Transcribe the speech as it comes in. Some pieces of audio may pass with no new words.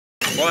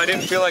Well, I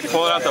didn't feel like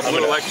pulling out the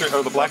blue electric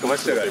or the black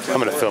electric. I'm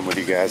gonna film with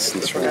you guys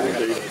since we're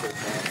here.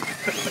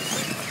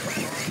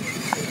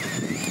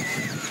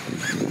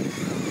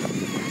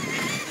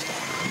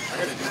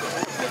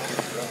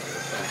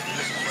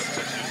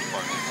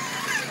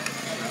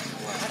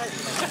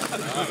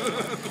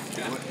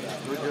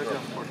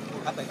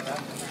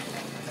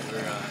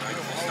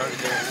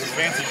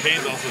 Fancy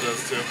paint also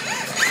does too.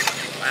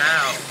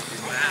 Wow.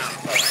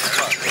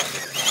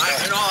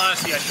 In all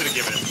honesty, I should have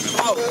given it.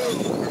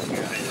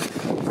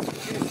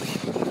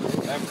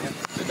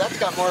 Dude, that's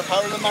got more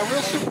power than my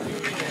real super.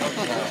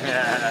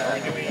 Yeah.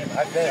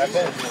 I bet,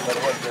 but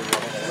it wasn't good.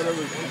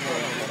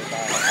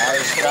 I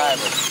was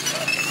driving.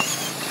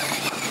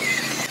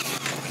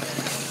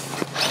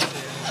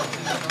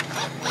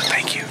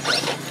 Thank you.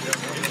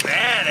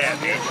 Bad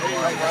at me.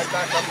 Right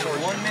back up for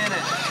 1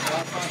 minute.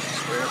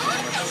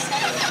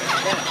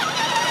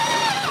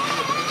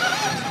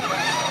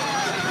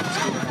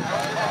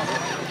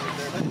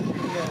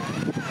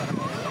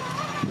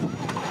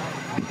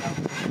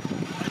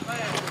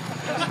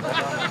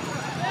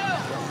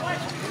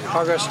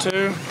 Progress 2.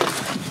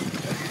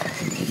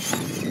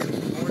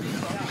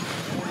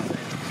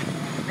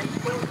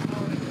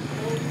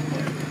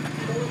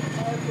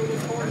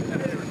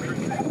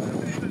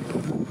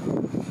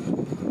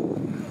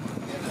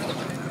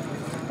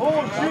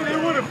 Oh, shoot, I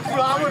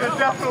would have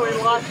definitely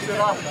launched it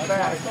off the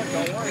back.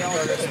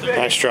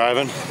 Nice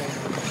driving.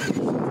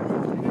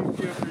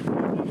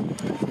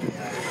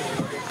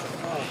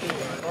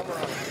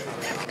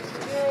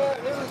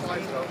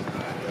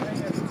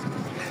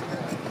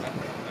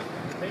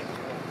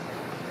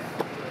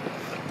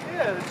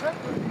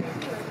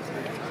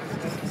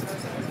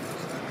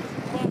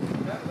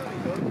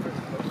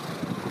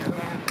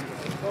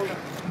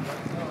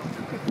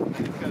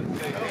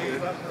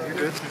 You're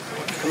good.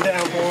 Come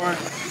down, boy.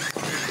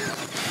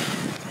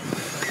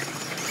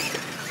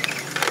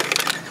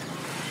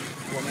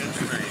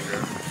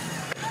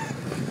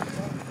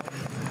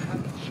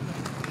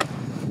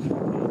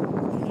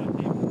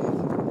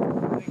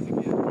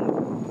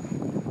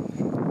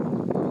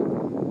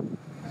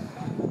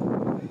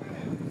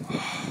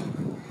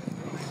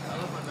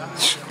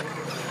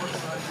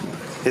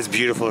 It's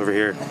beautiful over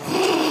here.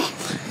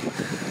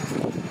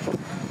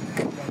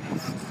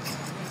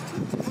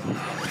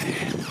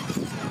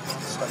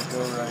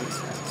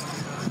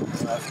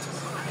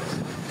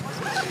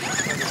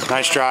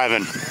 Nice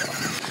driving.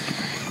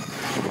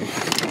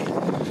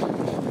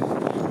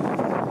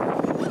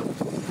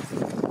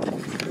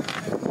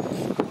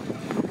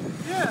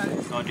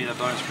 So I do that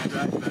bonus sprint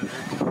track.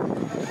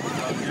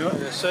 Do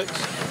it. 6.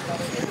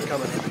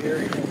 Coming up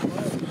here.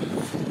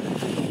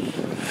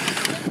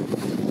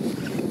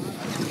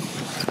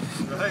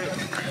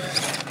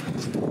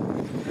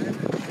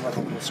 Come up a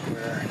little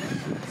square.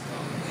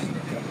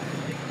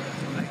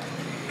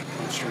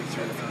 Straight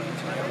through the front.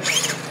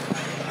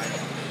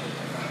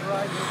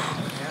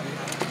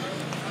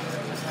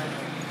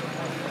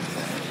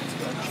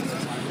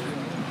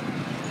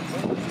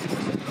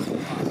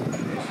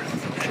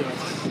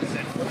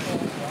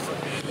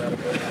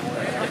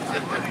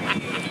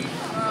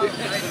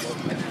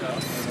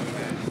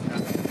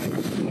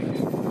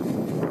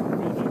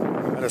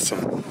 That is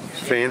some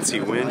fancy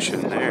winch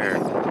in there.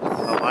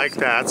 I like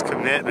that. It's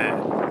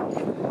commitment.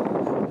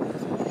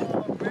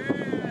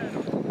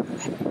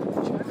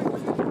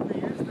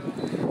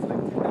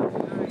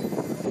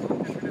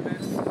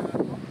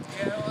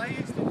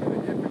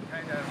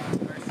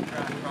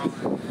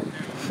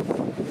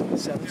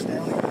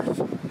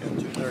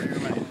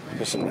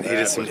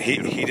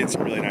 He did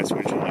some really nice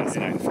winching last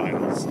night in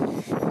finals.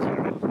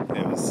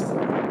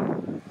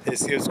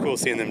 It was cool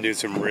seeing them do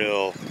some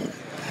real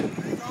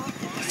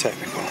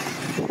technical.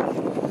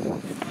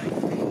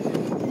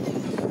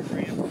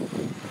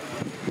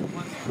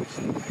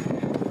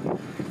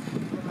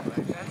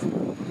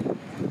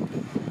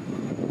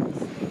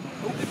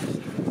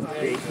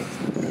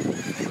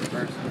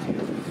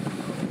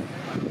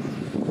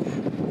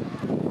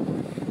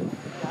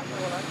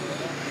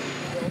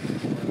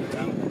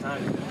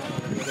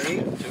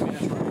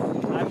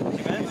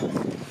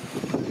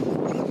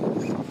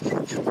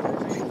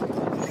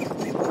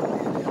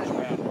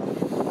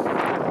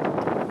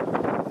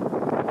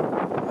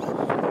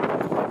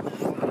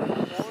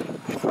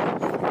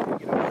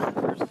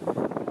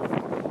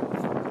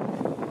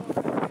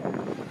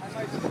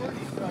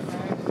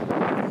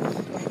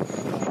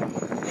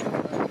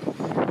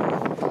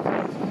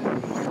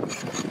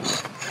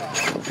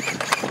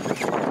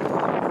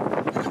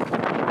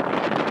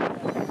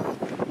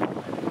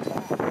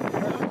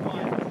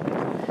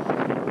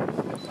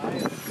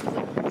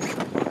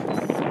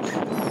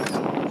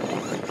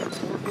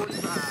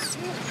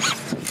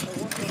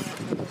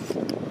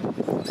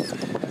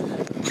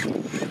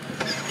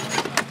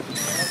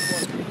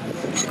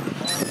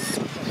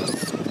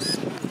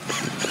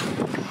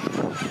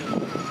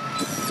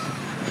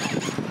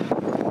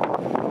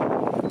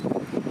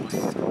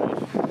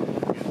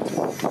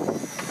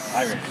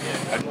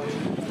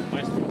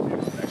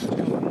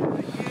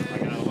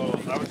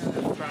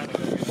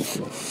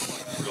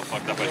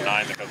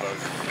 boat.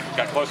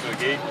 Got close to the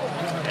gate.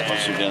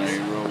 Once you're down there,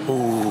 you roll.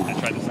 Ooh. I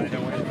tried to side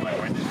that way. My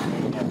wind just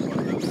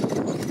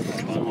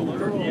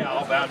yeah,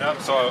 all bound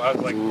up. So I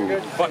was like,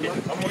 fuck it.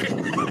 I'm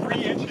looking for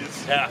 3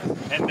 inches. Yeah.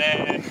 And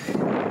then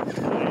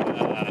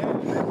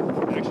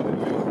actually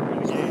we were in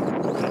the gate.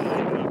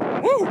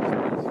 Woo!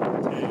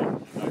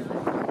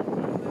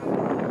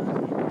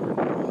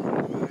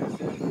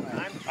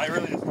 I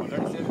really just wonder.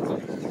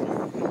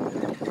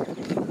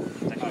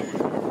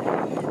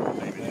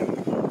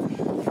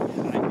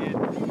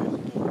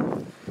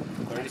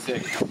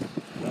 36.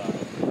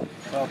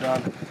 Well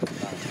done.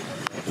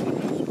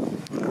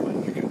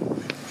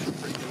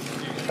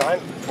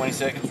 Time? 20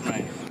 seconds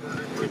remaining.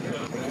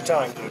 Your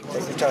time.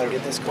 Take your time.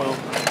 Get this clone.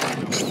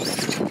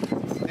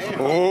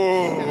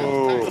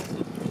 Oh,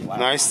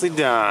 nicely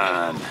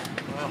done.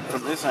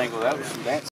 From this angle, that was some dance.